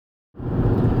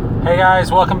Hey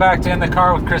guys, welcome back to In the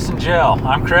Car with Chris and Jill.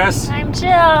 I'm Chris. I'm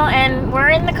Jill, and we're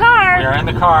in the car. We are in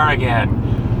the car again.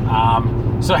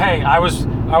 So hey, I was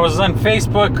on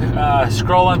Facebook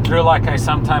scrolling through like I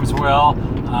sometimes will,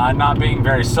 not being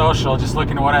very social, just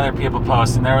looking at what other people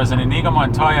post, and there was an Inigo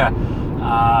Montoya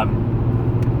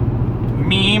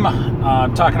meme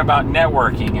talking about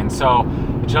networking, and so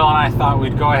Jill and I thought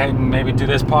we'd go ahead and maybe do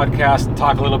this podcast and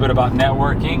talk a little bit about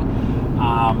networking.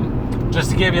 Just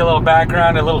to give you a little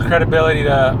background, a little credibility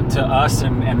to us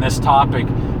and this topic,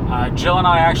 Jill and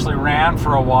I actually ran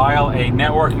for a while a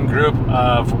networking group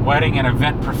of wedding and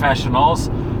event professionals.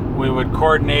 We would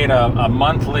coordinate a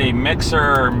monthly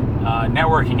mixer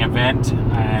networking event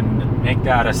and make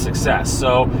that a success.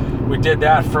 So we did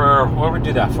that for, what did we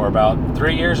do that for, about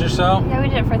 3 years or so? Yeah, we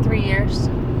did it for 3 years.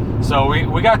 So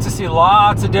we got to see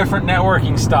lots of different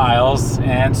networking styles,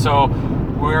 and so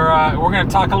we're going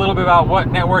to talk a little bit about what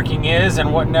networking is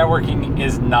and what networking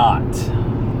is not.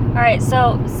 All right,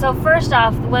 so first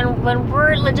off, when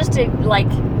we're just to like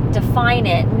define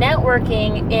it,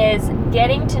 networking is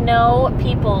getting to know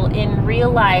people in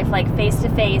real life, like face to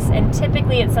face, and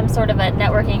typically it's some sort of a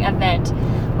networking event,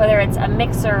 whether it's a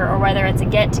mixer or whether it's a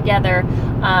get together.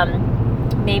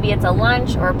 Maybe it's a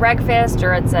lunch or a breakfast,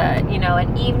 or it's a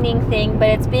an evening thing, but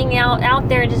it's being out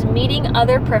there and just meeting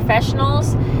other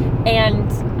professionals and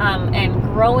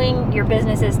growing your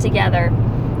businesses together.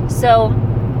 So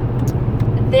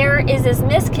there is this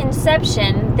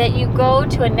misconception that you go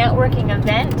to a networking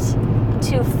event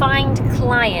to find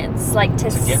clients, like to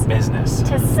get business,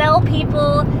 to sell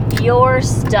people your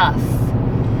stuff.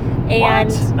 And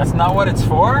what? That's not what it's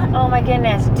for? Oh my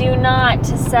goodness, do not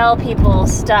sell people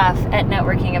stuff at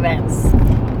networking events.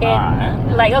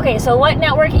 Alright. Like, okay, so what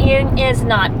networking is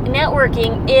not?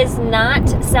 Networking is not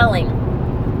selling.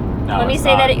 No, Let me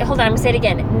say that. Hold on, I'm going to say it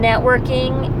again.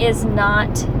 Networking is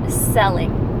not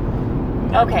selling.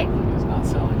 Okay. Networking is not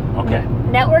selling. Okay.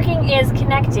 Networking is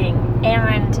connecting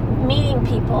and meeting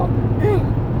people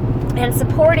and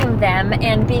supporting them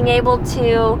and being able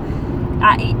to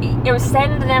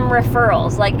send them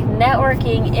referrals. Like,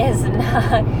 networking is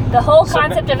not, the whole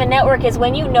concept of a network is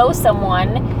when you know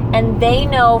someone and they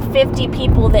know 50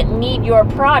 people that need your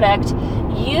product,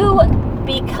 you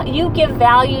give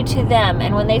value to them,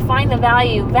 and when they find the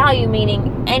value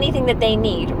meaning anything that they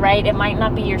need, right? It might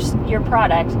not be your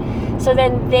product. So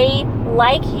then they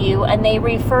like you and they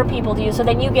refer people to you, so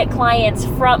then you get clients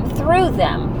through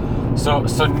them. So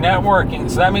networking,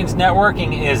 so that means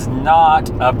networking is not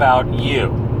about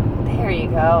you. There you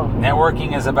go.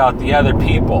 Networking is about the other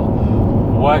people.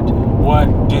 What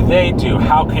do they do?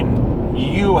 How can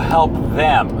you help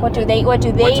them? What do they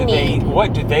need?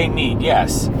 What do they need?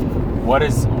 Yes. What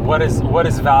is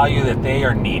value that they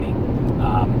are needing?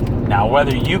 Now,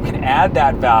 whether you can add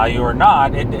that value or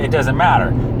not, it doesn't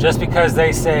matter. Just because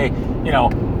they say, all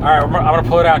right, I'm going to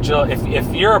pull it out, Jill.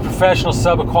 If you're a professional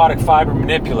subaquatic fiber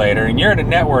manipulator and you're in a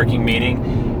networking meeting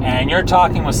and you're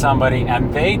talking with somebody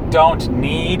and they don't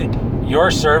need your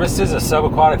services of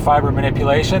subaquatic fiber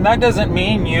manipulation, that doesn't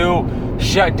mean you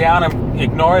shut down and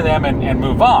ignore them and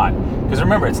move on. Because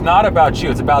remember, it's not about you,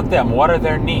 it's about them. What are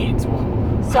their needs?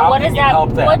 So what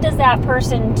does that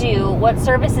person do? What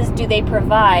services do they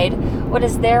provide? What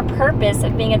is their purpose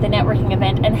of being at the networking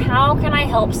event? And how can I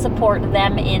help support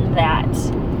them in that?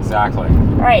 Exactly.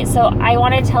 All right, so I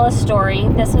want to tell a story.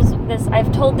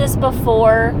 I've told this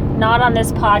before, not on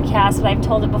this podcast, but I've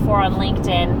told it before on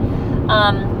LinkedIn.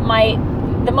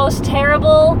 The most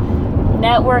terrible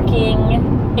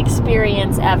networking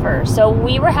experience ever. So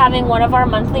we were having one of our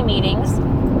monthly meetings.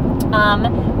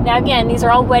 Now again, these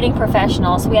are all wedding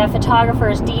professionals. We have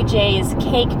photographers, DJs,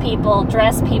 cake people,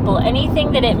 dress people,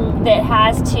 anything that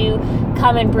has to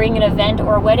come and bring an event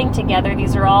or a wedding together.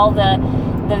 These are all the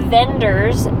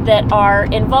vendors that are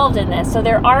involved in this. So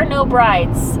there are no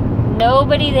brides.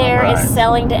 Nobody there is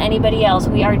selling to anybody else.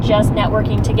 We are just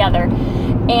networking together.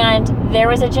 And there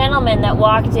was a gentleman that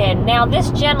walked in. Now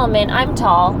this gentleman, I'm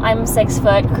tall. I'm 6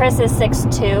 foot. Chris is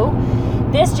 6'2".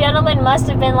 This gentleman must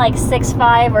have been like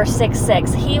 6'5" or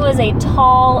 6'6". He was a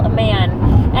tall man.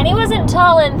 And he wasn't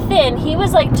tall and thin. He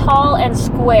was like tall and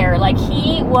square. Like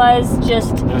he was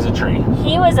a tree.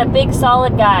 He was a big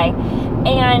solid guy.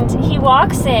 And he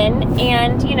walks in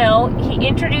and, he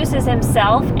introduces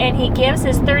himself and he gives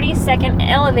his 30-second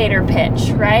elevator pitch,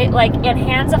 right? And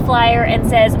hands a flyer and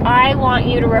says, I want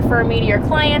you to refer me to your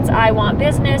clients. I want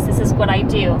business. This is what I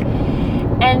do.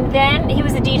 And then he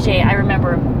was a DJ, I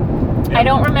remember. I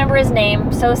don't remember his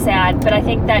name, so sad, but I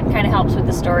think that kind of helps with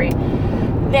the story.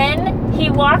 Then he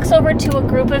walks over to a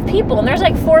group of people, and there's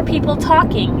like 4 people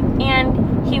talking,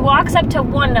 and he walks up to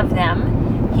one of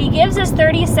them, He gives his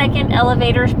 30-second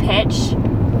elevator pitch,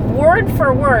 word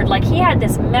for word, like he had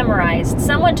this memorized.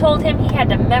 Someone told him he had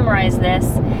to memorize this.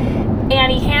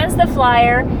 And he hands the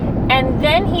flyer, and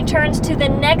then he turns to the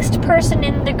next person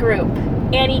in the group,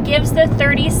 and he gives the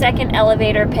 30-second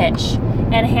elevator pitch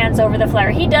and hands over the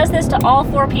flyer. He does this to all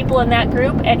 4 people in that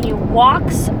group, and he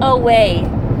walks away.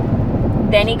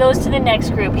 Then he goes to the next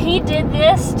group. He did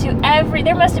this to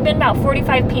there must have been about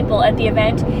 45 people at the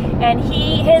event, and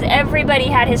everybody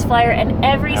had his flyer, and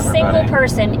every single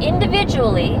person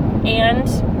individually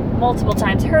and multiple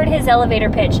times heard his elevator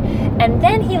pitch. And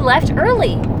then he left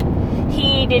early.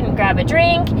 He didn't grab a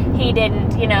drink. He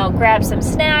didn't, grab some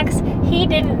snacks. He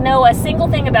didn't know a single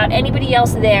thing about anybody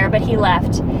else there, but he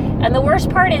left. And the worst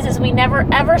part is we never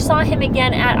ever saw him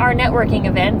again at our networking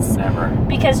events. Never.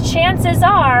 Because chances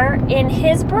are, in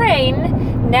his brain,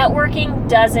 networking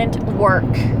doesn't work.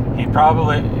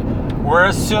 We're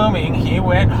assuming he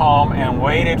went home and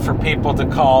waited for people to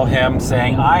call him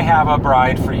saying, I have a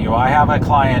bride for you. I have a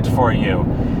client for you.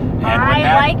 And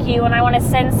I like you, and I want to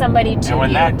send somebody to you. And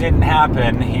when that didn't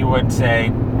happen, he would say,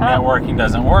 networking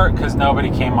doesn't work because nobody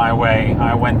came my way.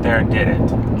 I went there and did it.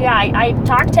 Yeah, I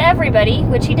talked to everybody,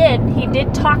 which he did. He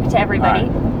did talk to everybody.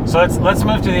 Right. So let's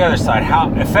move to the other side.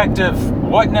 How effective,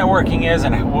 what networking is,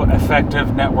 and what effective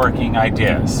networking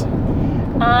ideas.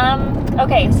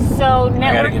 Okay, so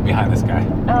I gotta get behind this guy.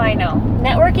 Oh, I know.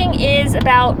 Networking is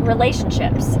about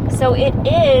relationships. So it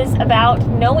is about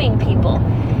knowing people.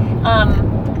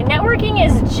 Networking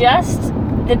is just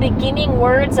the beginning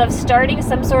words of starting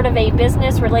some sort of a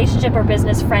business relationship or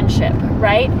business friendship,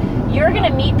 right? You're going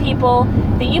to meet people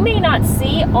that you may not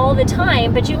see all the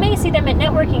time, but you may see them at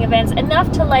networking events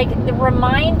enough to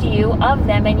remind you of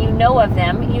them, and you know of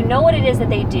them. You know what it is that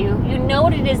they do. You know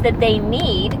what it is that they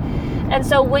need. And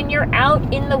so when you're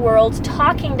out in the world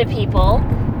talking to people,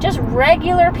 just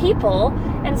regular people,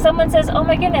 and someone says, oh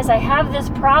my goodness, I have this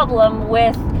problem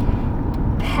with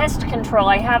pest control.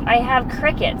 I have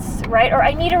crickets, right? Or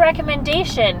I need a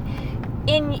recommendation.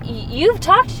 You've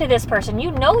talked to this person, you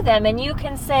know them, and you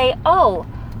can say, oh,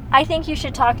 I think you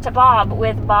should talk to Bob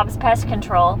with Bob's Pest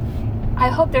Control. I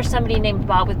hope there's somebody named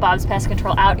Bob with Bob's Pest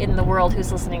Control out in the world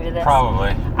who's listening to this. Probably.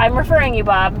 I'm referring you,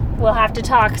 Bob. We'll have to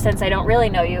talk since I don't really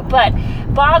know you. But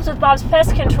Bob's with Bob's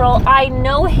Pest Control, I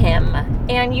know him,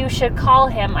 and you should call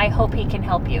him. I hope he can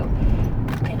help you.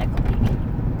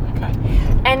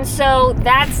 And so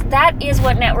that is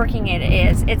what networking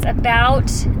is. It's about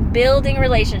building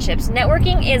relationships.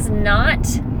 Networking is not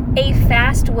a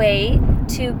fast way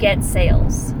to get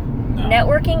sales. No.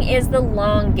 Networking is the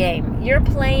long game. You're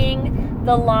playing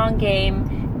the long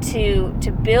game to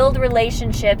build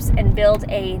relationships and build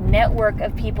a network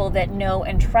of people that know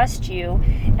and trust you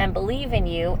and believe in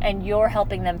you, and you're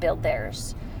helping them build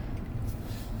theirs.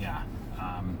 Yeah.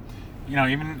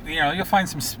 You'll find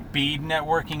some speed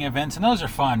networking events, and those are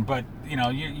fun, but you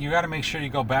got to make sure you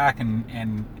go back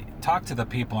and talk to the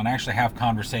people and actually have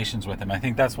conversations with them. I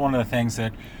think that's one of the things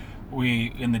that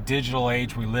in the digital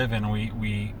age we live in,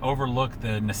 we overlook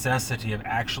the necessity of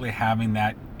actually having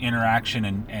that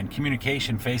interaction and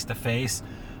communication face to face,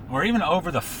 or even over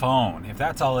the phone, if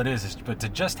that's all it is, but to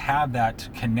just have that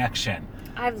connection.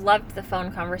 I've loved the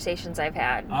phone conversations I've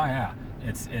had. Oh yeah.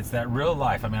 It's that real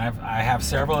life. I mean, I have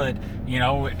several that,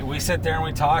 we sit there and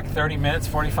we talk 30 minutes,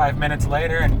 45 minutes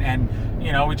later, and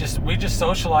we just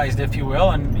socialized, if you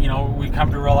will, and we come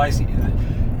to realize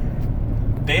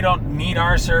they don't need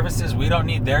our services, we don't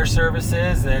need their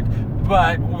services,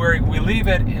 but we leave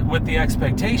it with the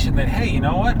expectation that, hey, you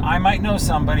know what, I might know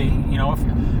somebody,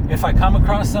 if I come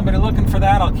across somebody looking for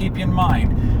that, I'll keep you in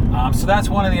mind. So that's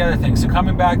one of the other things. So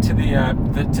coming back to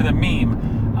the meme.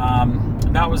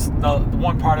 That was the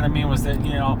one part of the meme was that,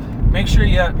 make sure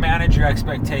you manage your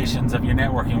expectations of your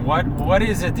networking. What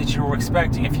is it that you're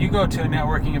expecting? If you go to a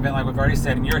networking event, like we've already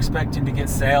said, and you're expecting to get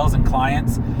sales and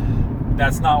clients,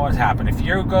 that's not what's happened. If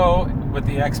you go with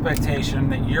the expectation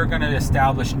that you're going to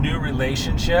establish new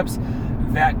relationships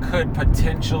that could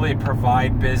potentially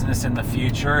provide business in the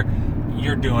future,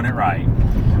 you're doing it right.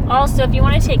 Also, if you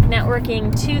want to take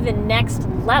networking to the next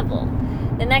level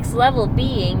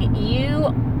being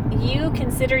you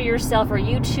consider yourself, or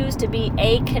you choose to be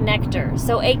a connector.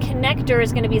 So a connector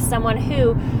is going to be someone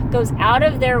who goes out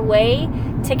of their way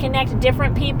to connect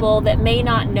different people that may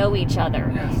not know each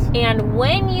other. Yes. And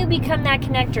when you become that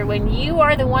connector, when you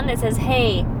are the one that says,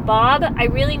 hey, Bob, I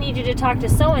really need you to talk to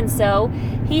so-and-so.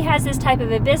 He has this type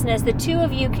of a business. The two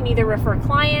of you can either refer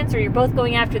clients, or you're both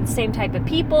going after the same type of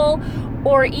people,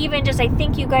 or even just, I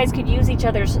think you guys could use each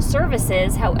other's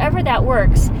services, however that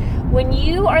works. When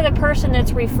you are the person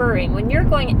that's referring, when you're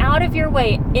going out of your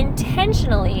way,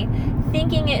 intentionally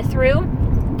thinking it through,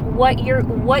 what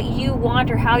you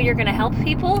want or how you're going to help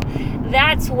people,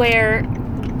 that's where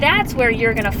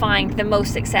you're going to find the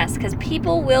most success, because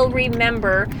people will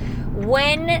remember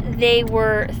when they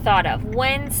were thought of,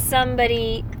 when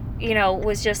somebody,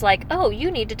 was just like, oh,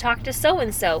 you need to talk to so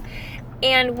and so.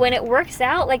 And when it works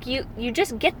out, like you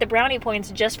just get the brownie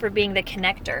points just for being the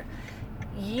connector.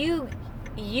 You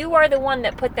are the one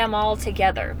that put them all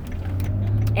together.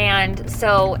 And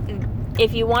so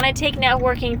if you want to take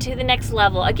networking to the next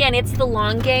level, again, it's the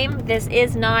long game. This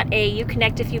is not you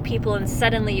connect a few people and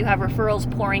suddenly you have referrals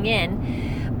pouring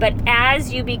in. But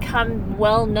as you become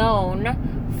well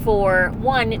known for,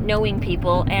 one, knowing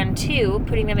people, and two,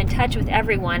 putting them in touch with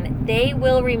everyone, they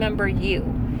will remember you.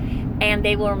 And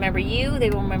they will remember you, they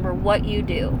will remember what you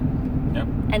do. Yep.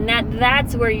 And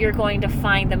that's where you're going to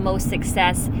find the most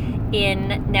success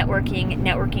in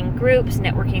networking groups,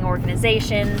 networking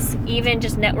organizations, even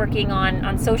just networking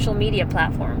on social media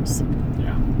platforms.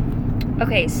 Yeah.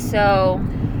 Okay, so...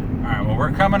 All right, well,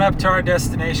 we're coming up to our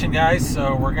destination, guys,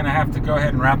 so we're going to have to go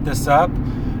ahead and wrap this up.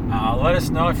 Let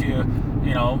us know if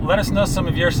let us know some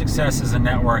of your successes in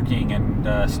networking and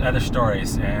other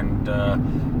stories, and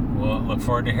we'll look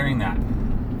forward to hearing that.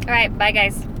 All right, bye,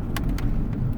 guys.